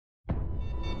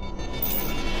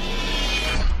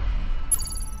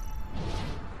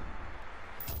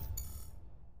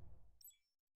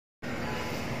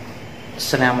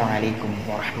അസ്സലാമു അലൈക്കും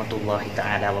വറഹ്മത്തുള്ളാഹി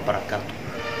തആല വബറകാതുഹു.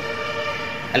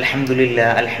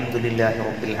 അൽഹംദുലില്ലാഹി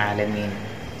റബ്ബിൽ ആലമീൻ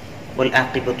വൽ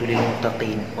ആഖിബത്തു ലിൽ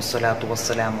മുത്തഖീൻ വസ്സലാത്തു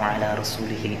വസ്സലാമു അലാ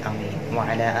റസൂലിഹിൽ അമീൻ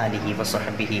വഅലാ ആലിഹി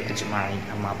വസഹ്ബിഹി അജ്മഈൻ.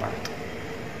 അമ്മാ ബഅദ്.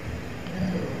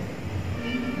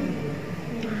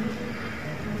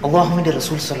 അല്ലാഹുവിൻ്റെ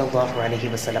റസൂൽ സ്വല്ലല്ലാഹു അലൈഹി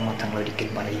വസല്ലം തങ്ങൾ ഒരിക്കൽ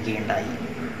പറയുകയുണ്ടായി,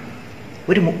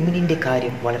 ഒരു മുഅ്മിനിൻ്റെ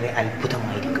കാര്യം വളരെ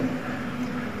അത്ഭുതമായിരിക്കും.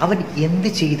 അവൻ എന്ത്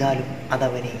ചെയ്താലും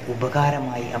അതവന്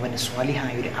ഉപകാരമായി, അവന്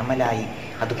സ്വാലിഹായ ഒരു അമലായി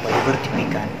അത്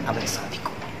പരിവർത്തിപ്പിക്കാൻ അവന്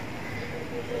സാധിക്കും.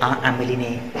 ആ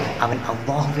അമലിനെ അവൻ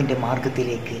അല്ലാഹുവിൻ്റെ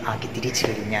മാർഗത്തിലേക്ക് ആക്കി തിരിച്ചു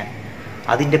കഴിഞ്ഞാൽ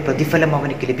അതിൻ്റെ പ്രതിഫലം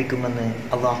അവനക്ക് ലഭിക്കുമെന്ന്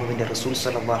അല്ലാഹുവിൻ്റെ റസൂൽ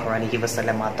സ്വല്ലല്ലാഹു അലൈഹി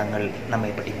വസല്ലം തങ്ങൾ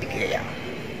നമ്മെ പഠിപ്പിക്കുകയാണ്.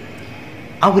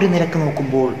 ആ ഒരു നിലക്ക്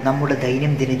നോക്കുമ്പോൾ നമ്മുടെ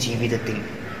ദൈനംദിന ജീവിതത്തിൽ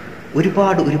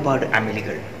ഒരുപാട്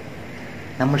അമലുകൾ,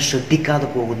 നമ്മൾ ശ്രദ്ധിക്കാതെ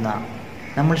പോകുന്ന,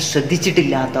 നമ്മൾ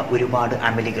ശ്രദ്ധിച്ചിട്ടില്ലാത്ത ഒരുപാട്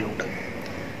അമലുകളുണ്ട്.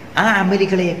 ആ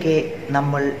അമലുകളെയൊക്കെ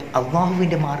നമ്മൾ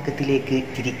അല്ലാഹുവിൻ്റെ മാർഗത്തിലേക്ക്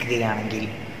തിരിക്കുകയാണെങ്കിൽ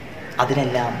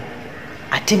അതിനെല്ലാം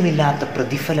അറ്റമില്ലാത്ത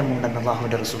പ്രതിഫലമുണ്ടെന്ന്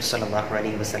അല്ലാഹുവിൻ്റെ റസൂൽ സ്വല്ലല്ലാഹു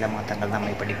അലൈഹി വസല്ലം തങ്ങൾ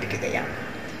നമ്മെ പഠിപ്പിക്കുകയാണ്.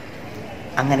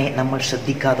 അങ്ങനെ നമ്മൾ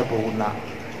ശ്രദ്ധിക്കാതെ പോകുന്ന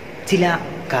ചില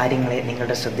കാര്യങ്ങളെ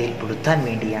നിങ്ങളുടെ ശ്രദ്ധയിൽപ്പെടുത്താൻ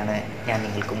വേണ്ടിയാണ് ഞാൻ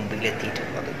നിങ്ങൾക്ക് മുമ്പിൽ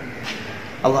എത്തിയിട്ടുള്ളത്.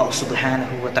 അല്ലാഹു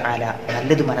സുബ്ഹാനഹു വ തആല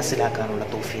നല്ലത് മനസ്സിലാക്കാനുള്ള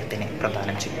തൗഫീഖിനെ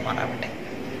പ്രദാനം ചെയ്യുമാറാവട്ടെ.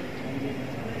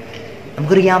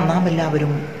 നമുക്കറിയാം, നാം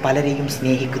എല്ലാവരും പലരെയും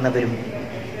സ്നേഹിക്കുന്നവരും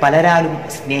പലരാലും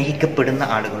സ്നേഹിക്കപ്പെടുന്ന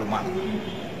ആളുകളുമാണ്.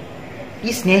 ഈ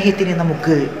സ്നേഹത്തിനെ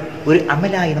നമുക്ക് ഒരു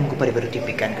അമലായി നമുക്ക്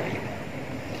പരിവർത്തിപ്പിക്കാൻ കഴിയും.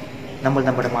 നമ്മൾ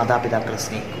നമ്മുടെ മാതാപിതാക്കളെ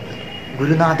സ്നേഹിക്കുന്നുണ്ട്,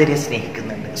 ഗുരുനാഥരെ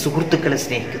സ്നേഹിക്കുന്നുണ്ട്, സുഹൃത്തുക്കളെ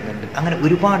സ്നേഹിക്കുന്നുണ്ട്, അങ്ങനെ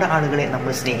ഒരുപാട് ആളുകളെ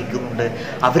നമ്മൾ സ്നേഹിക്കുന്നുണ്ട്.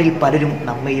 അവരിൽ പലരും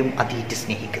നമ്മയും അതീറ്റ്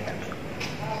സ്നേഹിക്കുന്നുണ്ട്.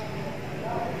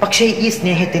 പക്ഷേ ഈ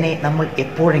സ്നേഹത്തിനെ നമ്മൾ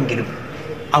എപ്പോഴെങ്കിലും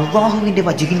അല്ലാഹുവിൻ്റെ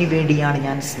വജ്ഹിന് വേണ്ടിയാണ്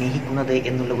ഞാൻ സ്നേഹിക്കുന്നത്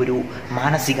എന്നുള്ള ഒരു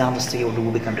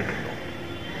മാനസികാവസ്ഥയോടുകൂടി കണ്ടിട്ടുണ്ടോ?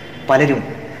 പലരും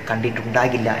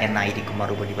കണ്ടിട്ടുണ്ടാകില്ല എന്നായിരിക്കും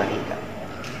മറുപടി പറയുക.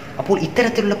 അപ്പോൾ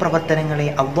ഇത്തരത്തിലുള്ള പ്രവർത്തനങ്ങളെ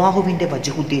അല്ലാഹുവിൻ്റെ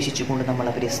വജ്ഹ് ഉദ്ദേശിച്ചുകൊണ്ട് നമ്മൾ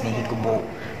അവരെ സ്നേഹിക്കുമ്പോൾ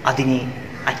അതിന്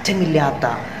അറ്റമില്ലാത്ത,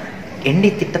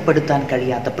 എണ്ണിത്തിട്ടപ്പെടുത്താൻ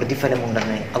കഴിയാത്ത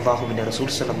പ്രതിഫലമുണ്ടെന്ന് അല്ലാഹുവിൻ്റെ റസൂൽ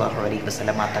സ്വല്ലല്ലാഹു അലൈഹി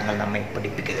വസല്ലം തങ്ങൾ നമ്മെ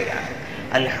പഠിപ്പിക്കുകയാണ്.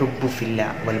 അൽ ഹുബ്ബു ഫില്ലാ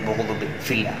വൽ ബുഗ്ദു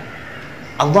ഫില്ലാ.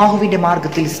 അല്ലാഹുവിൻ്റെ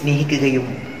മാർഗത്തിൽ സ്നേഹിക്കുകയും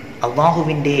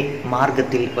അല്ലാഹുവിൻ്റെ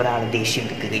മാർഗത്തിൽ ഒരാൾ ദേഷ്യം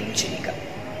വെക്കുകയും ചെയ്യുക.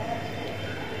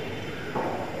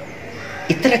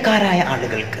 ഇത്തരക്കാരായ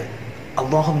ആളുകൾക്ക്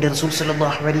അല്ലാഹുവിൻ്റെ റസൂൽ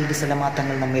സ്വല്ലല്ലാഹു അലൈഹി വസല്ലം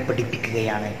തങ്ങൾ നമ്മെ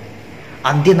പഠിപ്പിക്കുകയാണ്,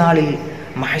 അന്ത്യനാളിൽ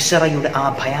മഹ്ശറയുടെ ആ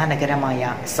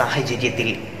ഭയാനകരമായ സാഹചര്യത്തിൽ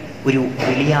ഒരു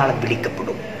വിളിയാളം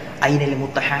വിളിക്കപ്പെടും. ഐനൽ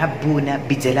മുത്തഹാബ്ബൂന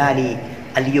ബിജലാലി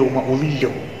അൽയൗമ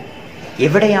ഉളില്ലു.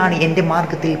 എവിടെയാണ് എൻ്റെ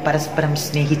മാർഗത്തിൽ പരസ്പരം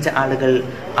സ്നേഹിച്ച ആളുകൾ,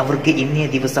 അവർക്ക് ഇന്നേ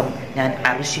ദിവസം ഞാൻ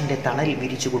അർശിൻ്റെ തണൽ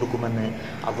വിരിച്ചു കൊടുക്കുമെന്ന്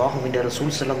അല്ലാഹുവിൻ്റെ റസൂൽ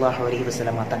സ്വല്ലല്ലാഹു അലൈഹി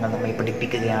വസല്ലം തങ്ങൾ നമ്മെ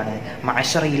പഠിപ്പിക്കുകയാണ്.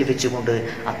 മഅ്ശറയിൽ വെച്ചുകൊണ്ട്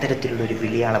അത്തരത്തിലുള്ളൊരു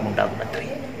വിളിയാളം ഉണ്ടാകുമത്രേ.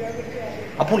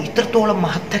 അപ്പോൾ ഇത്രത്തോളം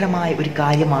മഹത്തരമായ ഒരു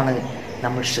കാര്യമാണ്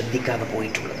നമ്മൾ ശ്രദ്ധിക്കാതെ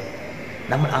പോയിട്ടുള്ളത്.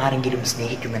 നമ്മൾ ആരെങ്കിലും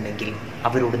സ്നേഹിക്കുന്നുണ്ടെങ്കിൽ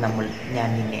അവരോട് നമ്മൾ ഞാൻ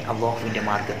നിന്നെ അല്ലാഹുവിൻ്റെ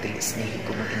മാർഗത്തിൽ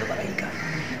സ്നേഹിക്കുന്നു എന്ന് പറയുക.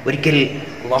 ഒരിക്കൽ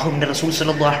അല്ലാഹുവിൻ്റെ റസൂൽ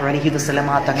സ്വല്ലല്ലാഹു അലൈഹി വസല്ലം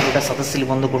തങ്ങളുടെ സദസ്സിൽ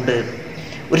വന്നുകൊണ്ട്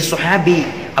ഒരു സ്വഹാബി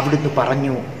അവിടുന്ന്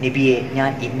പറഞ്ഞു, നബിയെ,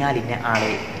 ഞാൻ ഇന്നാലിന്ന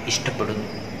ആളെ ഇഷ്ടപ്പെടുന്നു,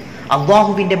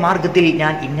 അല്ലാഹുവിൻ്റെ മാർഗത്തിൽ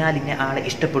ഞാൻ ഇന്നാലിന്ന ആളെ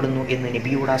ഇഷ്ടപ്പെടുന്നു എന്ന്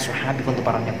നബിയോട് ആ സ്വഹാബി വന്ന്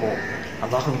പറഞ്ഞപ്പോൾ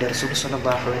അല്ലാഹുവിൻ്റെ റസൂൽ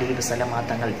സ്വല്ലല്ലാഹു അലൈഹി വസല്ലം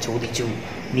തങ്ങൾ ചോദിച്ചു,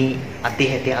 നീ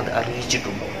അദ്ദേഹത്തെ അത്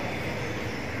അറിയിച്ചിട്ടുണ്ടോ?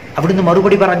 അവിടുന്ന്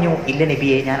മറുപടി പറഞ്ഞു, ഇല്ല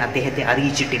നബിയെ, ഞാൻ അദ്ദേഹത്തെ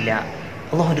അറിയിച്ചിട്ടില്ല.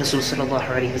 അല്ലാഹുവിൻ്റെ റസൂൽ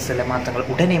സ്വല്ലല്ലാഹു അലൈഹി വസല്ലം തങ്ങൾ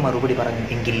ഉടനെ മറുപടി പറഞ്ഞു,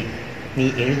 എങ്കിൽ നീ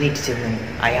എഴുന്നേറ്റ് ചെന്ന്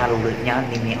അയാളോട് ഞാൻ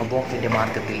നിന്നെ അല്ലാഹുവിൻ്റെ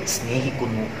മാർഗത്തിൽ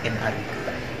സ്നേഹിക്കുന്നു എന്ന് അറിയിക്കുക.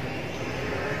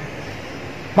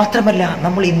 മാത്രമല്ല,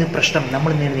 നമ്മൾ ഇന്ന്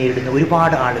നേരിടുന്ന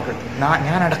ഒരുപാട് ആളുകൾ,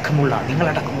 ഞാനടക്കമുള്ള,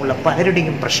 നിങ്ങളടക്കമുള്ള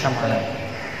പലരുടെയും പ്രശ്നമാണ്,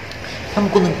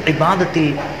 നമുക്കൊന്നും ഇബാദത്തിൽ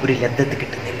ഒരു ലദ്ദത്ത്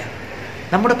കിട്ടുന്നില്ല.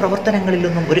 നമ്മുടെ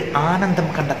പ്രവർത്തനങ്ങളിലൊന്നും ഒരു ആനന്ദം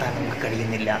കണ്ടെത്താൻ നമുക്ക്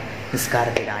കഴിയുന്നില്ല.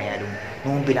 നിസ്കാരത്തിലായാലും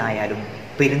നോമ്പിലായാലും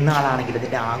പെരുന്നാളാണെങ്കിൽ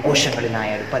അതിൻ്റെ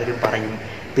ആഘോഷങ്ങളിലായാലും പലരും പറയും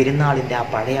പെരുന്നാളിൻ്റെ ആ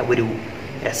പഴയ ഒരു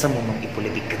രസമൊന്നും ഇപ്പോൾ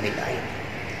ലഭിക്കുന്നില്ല എന്ന്.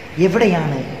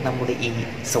 എവിടെയാണ് നമ്മുടെ ഈ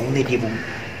സൗന്ദര്യവും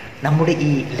നമ്മുടെ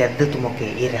ഈ ലദ്ദത്തുമൊക്കെ,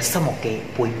 ഈ രസമൊക്കെ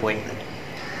പോയത്?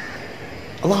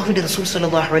 അല്ലാഹുവിൻ്റെ റസൂൽ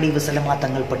സ്വല്ലല്ലാഹു അലൈഹി വസല്ലം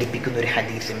തങ്ങൾ പഠിപ്പിക്കുന്ന ഒരു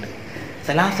ഹദീസുണ്ട്,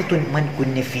 സലാസത്തുൻ മൻ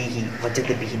കുന്ന ഫീഹി വജദ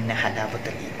ബിഹിന്ന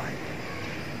ഹലാവത്തുൽ ഈമാൻ.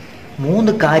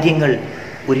 3 കാര്യങ്ങൾ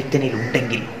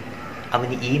ഒരുത്തനിലുണ്ടെങ്കിൽ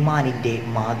അവന് ഈമാനിൻ്റെ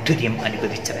മാധുര്യം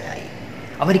അനുഭവിച്ചവനായി.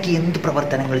 അവർക്ക് എന്ത്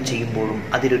പ്രവർത്തനങ്ങൾ ചെയ്യുമ്പോഴും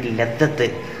അതിലൊരു ലദ്ദത്ത്,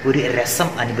 ഒരു രസം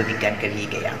അനുഭവിക്കാൻ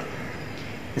കഴിയുകയാണ്.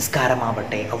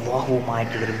 നിസ്കാരമാവട്ടെ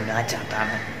അല്ലാഹുവുമായിട്ടുള്ളൊരു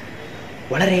മുനാജാത്താണ്.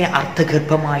 വളരെ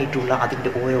അർത്ഥഗർഭമായിട്ടുള്ള അതിൻ്റെ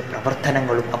ഓരോ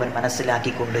പ്രവർത്തനങ്ങളും അവൻ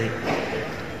മനസ്സിലാക്കിക്കൊണ്ട്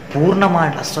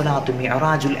പൂർണ്ണമായിട്ട് അസ്സലാത്തു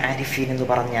മിഅ്റാജുൽ ആരിഫീൻ എന്ന്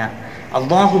പറഞ്ഞ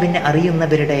അല്ലാഹുവിനെ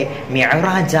അറിയുന്നവരുടെ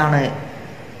മിഅ്റാജാണ്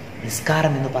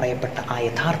നിസ്കാരം എന്ന് പറയപ്പെട്ട ആ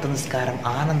യഥാർത്ഥ നിസ്കാരം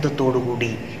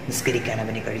ആനന്ദത്തോടുകൂടി നിസ്കരിക്കാൻ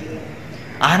അവന് കഴിയുന്നു.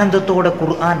 ആനന്ദത്തോടെ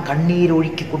ഖുർആൻ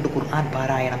കണ്ണീരൊഴുക്കിക്കൊണ്ട് ഖുർആൻ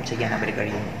പാരായണം ചെയ്യാൻ അവന്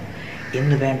കഴിയുന്നു.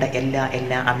 എന്നു വേണ്ട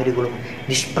എല്ലാ അമലുകളും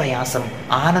നിഷ്പ്രയാസം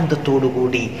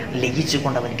ആനന്ദത്തോടുകൂടി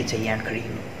ലയിച്ചുകൊണ്ട് അവനക്ക് ചെയ്യാൻ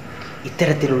കഴിയുന്നു.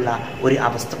 ഇത്തരത്തിലുള്ള ഒരു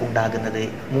അവസ്ഥ ഉണ്ടാകുന്നത്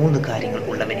 3 കാര്യങ്ങൾ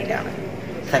ഉള്ളവനിലാണ്.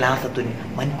 സലാസത്തുൻ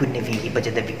മൻകുന്ന ഫീഹി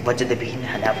വജദ ബിഹിൻ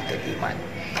ഹലാവത്തുൽ ഈമാൻ.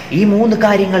 ഈ 3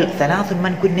 കാര്യങ്ങൾ, സലാസുൻ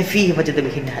മൻകുന്ന ഫീഹി വജദ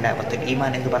ബിഹിൻ ഹലാവത്തുൽ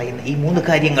ഈമാൻ എന്ന് പറയുന്ന ഈ 3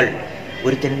 കാര്യങ്ങൾ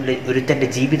ഒരുത്തൻ്റെ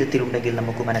ജീവിതത്തിലുണ്ടെങ്കിൽ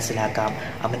നമുക്ക് മനസ്സിലാക്കാം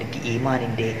അവനക്ക്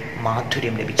ഈമാനിൻ്റെ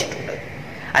മാധുര്യം ലഭിച്ചിട്ടുണ്ട്.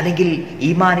 അല്ലെങ്കിൽ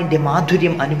ഈമാനിൻ്റെ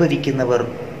മാധുര്യം അനുഭവിക്കുന്നവർ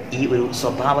ഈ ഒരു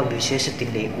സ്വഭാവ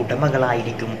വിശേഷത്തിൻ്റെ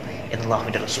ഉടമകളായിരിക്കും എന്ന്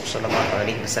അല്ലാഹുവിൻ്റെ റസൂൽ സ്വല്ലല്ലാഹു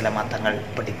അലൈഹി വസല്ലമ തങ്ങൾ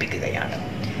പഠിപ്പിക്കുകയാണ്.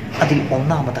 അതിൽ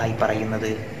ഒന്നാമതായി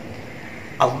പറയുന്നത്,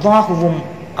 അല്ലാഹുവും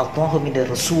അല്ലാഹുവിൻ്റെ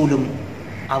റസൂലും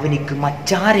അവനിക്ക്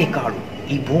മറ്റാരേക്കാളും,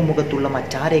 ഈ ഭൂമുഖത്തുള്ള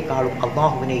മറ്റാരേക്കാളും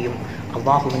അല്ലാഹുവിനെയും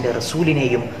അല്ലാഹുവിൻ്റെ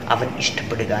റസൂലിനെയും അവൻ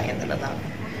ഇഷ്ടപ്പെടുക എന്നുള്ളതാണ്.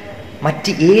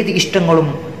 മറ്റ് ഏത് ഇഷ്ടങ്ങളും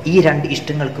ഈ 2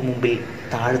 ഇഷ്ടങ്ങൾക്ക് മുമ്പിൽ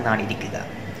താഴ്ന്നാണിരിക്കുക.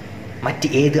 മറ്റ്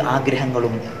ഏത്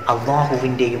ആഗ്രഹങ്ങളും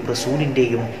അല്ലാഹുവിൻ്റെയും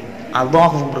റസൂലിൻ്റെയും,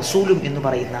 അല്ലാഹുവും റസൂലും എന്ന്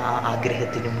പറയുന്ന ആ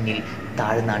ആഗ്രഹത്തിന് മുന്നിൽ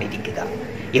താഴ്ന്നാണിരിക്കുക.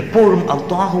 എപ്പോഴും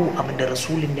അല്ലാഹു അവൻ്റെ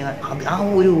റസൂലിൻ്റെ ആ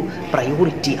ഒരു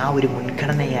പ്രയോറിറ്റി, ആ ഒരു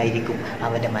മുൻഗണനയായിരിക്കും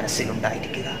അവൻ്റെ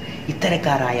മനസ്സിലുണ്ടായിരിക്കുക.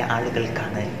 ഇത്തരക്കാരായ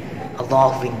ആളുകൾക്കാണ്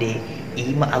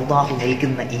അല്ലാഹു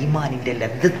നൽകുന്ന ഈമാനിൻ്റെ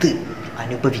ലദ്ദത്ത്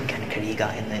അനുഭവിക്കാൻ കഴിയുക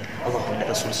എന്ന് അല്ലാഹുവിൻ്റെ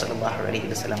റസൂൽ സ്വല്ലല്ലാഹു അലൈഹി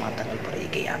വസല്ലമ തങ്ങൾ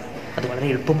പറയുകയാണ്. അത് വളരെ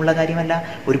എളുപ്പമുള്ള കാര്യമല്ല.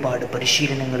 ഒരുപാട്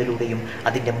പരിശീലനങ്ങളിലൂടെയും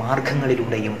അതിൻ്റെ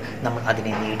മാർഗങ്ങളിലൂടെയും നമ്മൾ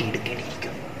അതിനെ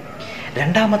നേടിയെടുക്കേണ്ടിയിരിക്കുന്നു.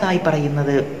 രണ്ടാമതായി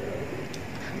പറയുന്നത്,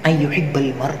 അയ്യുഹിബ്ബൽ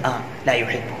മർഅ ലാ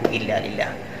യുഹിബ്ബുഹു ഇല്ലാ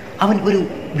ലില്ലാഹ്. അവൻ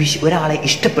ഒരാളെ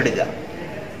ഇഷ്ടപ്പെടുക,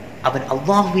 അവൻ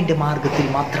അല്ലാഹുവിൻ്റെ മാർഗത്തിൽ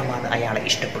മാത്രമാണ് അയാളെ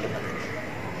ഇഷ്ടപ്പെടുന്നത്.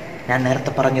 ഞാൻ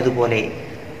നേരത്തെ പറഞ്ഞതുപോലെ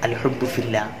അൽ ഹുബ്ബു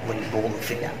ഫില്ലാ വൽ ബുഗ്ദു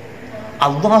ഫില്ലാ.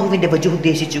 അല്ലാഹുവിൻ്റെ വജ്ഹ്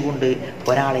ഉദ്ദേശിച്ചുകൊണ്ട്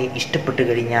ഒരാളെ ഇഷ്ടപ്പെട്ടു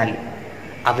കഴിഞ്ഞാൽ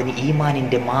അവന്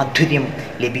ഈമാനിൻ്റെ മാധുര്യം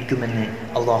ലഭിക്കുമെന്ന്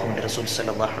അല്ലാഹുവിൻ്റെ റസൂൽ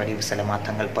സ്വല്ലല്ലാഹു അലൈഹി വസല്ലമ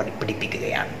തങ്ങൾ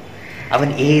പഠിപ്പിക്കുകയാണ്. അവൻ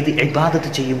ഏത് ഇബാദത്ത്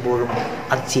ചെയ്യുമ്പോഴും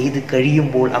അത് ചെയ്ത്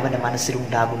കഴിയുമ്പോൾ അവൻ്റെ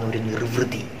മനസ്സിലുണ്ടാകുന്ന ഒരു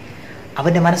നിർവൃതി,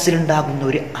 അവൻ്റെ മനസ്സിലുണ്ടാകുന്ന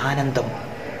ഒരു ആനന്ദം,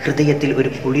 ഹൃദയത്തിൽ ഒരു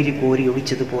കുളിര് കോരി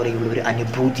ഒഴിച്ചതുപോലെയുള്ള ഒരു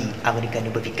അനുഭൂതി അവനക്ക്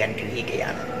അനുഭവിക്കാൻ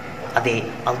കഴിയുകയാണ്. അതെ,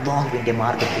 അല്ലാഹുവിൻ്റെ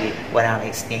മാർഗത്തിൽ ഒരാളെ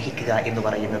സ്നേഹിക്കുക എന്ന്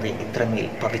പറയുന്നത് ഇത്രമേൽ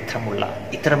പവിത്രമുള്ള,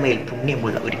 ഇത്രമേൽ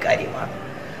പുണ്യമുള്ള ഒരു കാര്യമാണ്.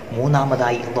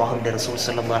 മൂന്നാമതായി അല്ലാഹുവിൻ്റെ റസൂൽ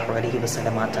സ്വല്ലല്ലാഹു അലൈഹി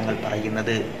വസല്ലമ തങ്ങൾ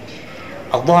പറയുന്നത്,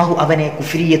 അല്ലാഹു അവനെ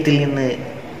കുഫ്രിയത്തിൽ നിന്ന്,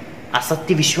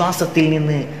 അസത്യവിശ്വാസത്തിൽ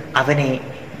നിന്ന് അവനെ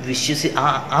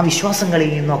ആ വിശ്വാസങ്ങളിൽ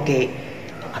നിന്നൊക്കെ,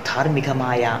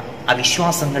 അധാർമികമായ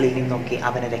അവിശ്വാസങ്ങളിൽ നിന്നൊക്കെ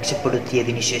അവനെ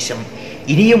രക്ഷപ്പെടുത്തിയതിന് ശേഷം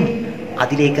ഇനിയും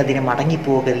അതിനെ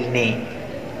മടങ്ങിപ്പോകലിനെ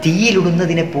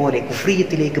തീയിലിടുന്നതിനെ പോലെ,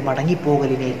 കുഫ്രിയത്തിലേക്ക്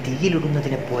മടങ്ങിപ്പോകലിനെ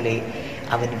തീയിലിടുന്നതിനെ പോലെ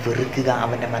അവൻ വെറുക്കുക,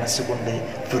 അവൻ്റെ മനസ്സുകൊണ്ട്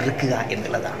വെറുക്കുക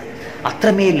എന്നുള്ളതാണ്.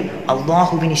 അത്രമേൽ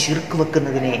അല്ലാഹുവിന് ശിർക്ക്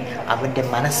വെക്കുന്നതിനെ അവൻ്റെ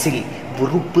മനസ്സിൽ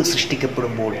വെറുപ്പ്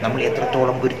സൃഷ്ടിക്കപ്പെടുമ്പോൾ, നമ്മൾ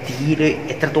എത്രത്തോളം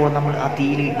നമ്മൾ ആ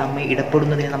തീയിൽ നമ്മെ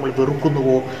ഇടപെടുന്നതിനെ നമ്മൾ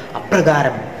വെറുക്കുന്നുവോ,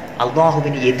 അപ്രകാരം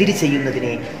അല്ലാഹുവിന് എതിര്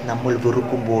ചെയ്യുന്നതിനെ നമ്മൾ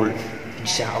വെറുക്കുമ്പോൾ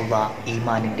ഇൻഷാ അല്ലാഹ്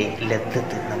ഈമാനിൻ്റെ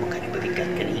ലദ്ദത്ത് നമുക്ക് അനുഭവിക്കാൻ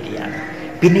കഴിയുകയാണ്.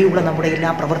 പിന്നെയുള്ള നമ്മുടെ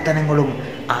എല്ലാ പ്രവർത്തനങ്ങളും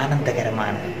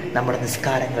ആനന്ദകരമാണ്. നമ്മുടെ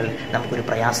നിസ്കാരങ്ങൾ നമുക്കൊരു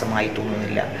പ്രയാസമായി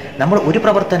തോന്നുന്നില്ല. നമ്മൾ ഒരു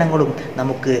പ്രവർത്തനങ്ങളും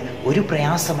നമുക്ക് ഒരു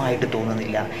പ്രയാസമായിട്ട്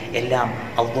തോന്നുന്നില്ല. എല്ലാം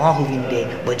അല്ലാഹുവിൻ്റെ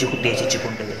വജ്ഹ്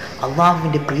ഉദ്ദേശിച്ചുകൊണ്ട്,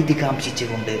 അല്ലാഹുവിൻ്റെ പ്രീതി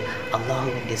കാംക്ഷിച്ചുകൊണ്ട്,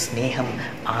 അല്ലാഹുവിൻ്റെ സ്നേഹം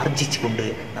ആർജിച്ചുകൊണ്ട്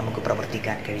നമുക്ക്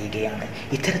പ്രവർത്തിക്കാൻ കഴിയുകയാണ്.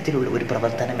 ഇത്തരത്തിലുള്ള ഒരു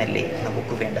പ്രവർത്തനമല്ലേ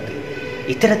നമുക്ക് വേണ്ടത്?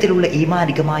 ഇത്തരത്തിലുള്ള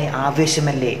ഈമാനികമായ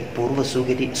ആവേശമല്ലേ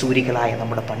പൂർവ്വസൂരികളായ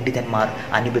നമ്മുടെ പണ്ഡിതന്മാർ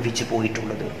അനുഭവിച്ചു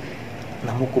പോയിട്ടുള്ളത്?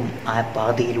 നമുക്കും ആ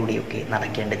പാതയിലൂടെയൊക്കെ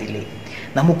നടക്കേണ്ടതില്ലേ?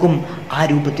 നമുക്കും ആ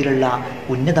രൂപത്തിലുള്ള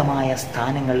ഉന്നതമായ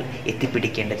സ്ഥാനങ്ങൾ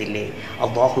എത്തിപ്പിടിക്കേണ്ടതില്ലേ?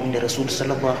 അല്ലാഹുവിൻ്റെ റസൂൽ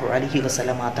സ്വല്ലല്ലാഹു അലൈഹി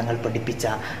വസല്ലമ തങ്ങൾ പഠിപ്പിച്ച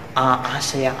ആ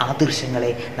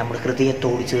ആദർശങ്ങളെ നമ്മുടെ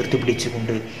ഹൃദയത്തോട് ചേർത്ത്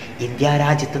പിടിച്ചുകൊണ്ട് ഇന്ത്യ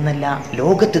രാജ്യത്തെന്നല്ല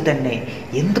ലോകത്ത് തന്നെ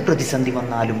എന്ത് പ്രതിസന്ധി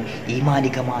വന്നാലും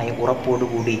ഈമാനികമായ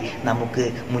ഉറപ്പോടുകൂടി നമുക്ക്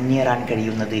മുന്നേറാൻ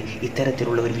കഴിയുന്നത്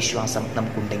ഇത്തരത്തിലുള്ള ഒരു വിശ്വാസം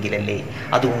നമുക്കുണ്ടെങ്കിലല്ലേ?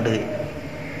 അതുകൊണ്ട്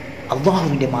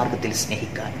അല്ലാഹുവിൻ്റെ മാർഗത്തിൽ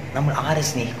സ്നേഹിക്കാൻ, നമ്മൾ ആരെ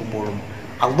സ്നേഹിക്കുമ്പോഴും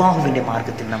അല്ലാഹുവിൻ്റെ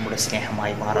മാർഗത്തിൽ നമ്മുടെ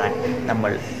സ്നേഹമായി മാറാൻ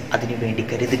നമ്മൾ അതിനുവേണ്ടി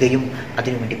കരുതുകയും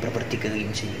അതിനുവേണ്ടി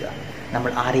പ്രവർത്തിക്കുകയും ചെയ്യുക.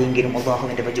 നമ്മൾ ആരെയെങ്കിലും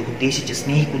അല്ലാഹുവിൻ്റെ വജ്ഹ് ഉദ്ദേശിച്ച്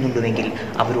സ്നേഹിക്കുന്നുണ്ടെങ്കിൽ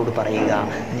അവരോട് പറയുക,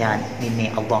 ഞാൻ നിന്നെ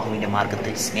അല്ലാഹുവിൻ്റെ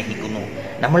മാർഗത്തിൽ സ്നേഹിക്കുന്നു.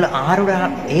 നമ്മൾ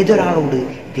ഏതൊരാളോട്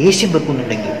ദേഷ്യം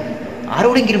വെക്കുന്നുണ്ടെങ്കിൽ,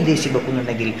 ആരോടെങ്കിലും ദേഷ്യം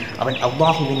വെക്കുന്നുണ്ടെങ്കിൽ അവൻ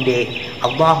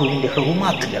അല്ലാഹുവിൻ്റെ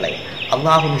ഹുർമാത്തുകളെ,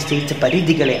 അല്ലാഹു നിശ്ചയിച്ച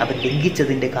പരിധികളെ അവൻ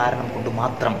ലംഘിച്ചതിൻ്റെ കാരണം കൊണ്ട്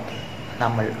മാത്രം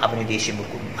നമ്മൾ അവന് ദേഷ്യം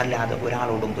വെക്കും. അല്ലാതെ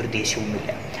ഒരാളോടും ഒരു ദേഷ്യവുമില്ല.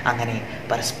 അങ്ങനെ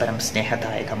പരസ്പരം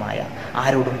സ്നേഹദായകമായ,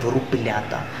 ആരോടും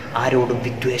വെറുപ്പില്ലാത്ത, ആരോടും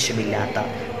വിദ്വേഷമില്ലാത്ത,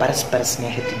 പരസ്പര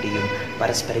സ്നേഹത്തിൻ്റെയും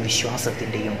പരസ്പര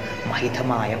വിശ്വാസത്തിൻ്റെയും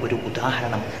മഹിതമായ ഒരു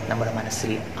ഉദാഹരണം നമ്മുടെ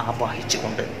മനസ്സിൽ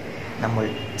ആവാഹിച്ചുകൊണ്ട് നമ്മൾ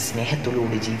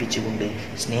സ്നേഹത്തോടുകൂടി ജീവിച്ചുകൊണ്ട്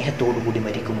സ്നേഹത്തോടുകൂടി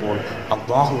മരിക്കുമ്പോൾ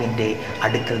അല്ലാഹുവിൻ്റെ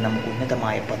അടുക്കൽ നമുക്ക്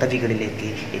ഉന്നതമായ പദവികളിലേക്ക്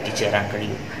എത്തിച്ചേരാൻ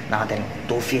കഴിയും. നാഥൻ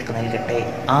തൗഫീഖ് നൽകട്ടെ,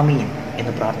 ആമീൻ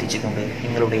എന്ന് പ്രാർത്ഥിച്ചുകൊണ്ട്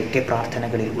നിങ്ങളുടെയൊക്കെ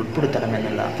പ്രാർത്ഥനകളിൽ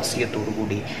ഉൾപ്പെടുത്തണമെന്നുള്ള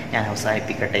വസിയത്തോടുകൂടി ഞാൻ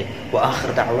അവസാനിപ്പിക്കട്ടെ.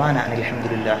 വആഖിറു ദഅ്വാനാ അനിൽ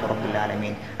ഹംദുലില്ലാഹി റബ്ബിൽ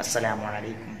ആലമീൻ. അസ്സലാമു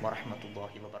അലൈക്കും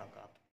വറഹ്മത്തുള്ളാഹി വബറകാതുഹു.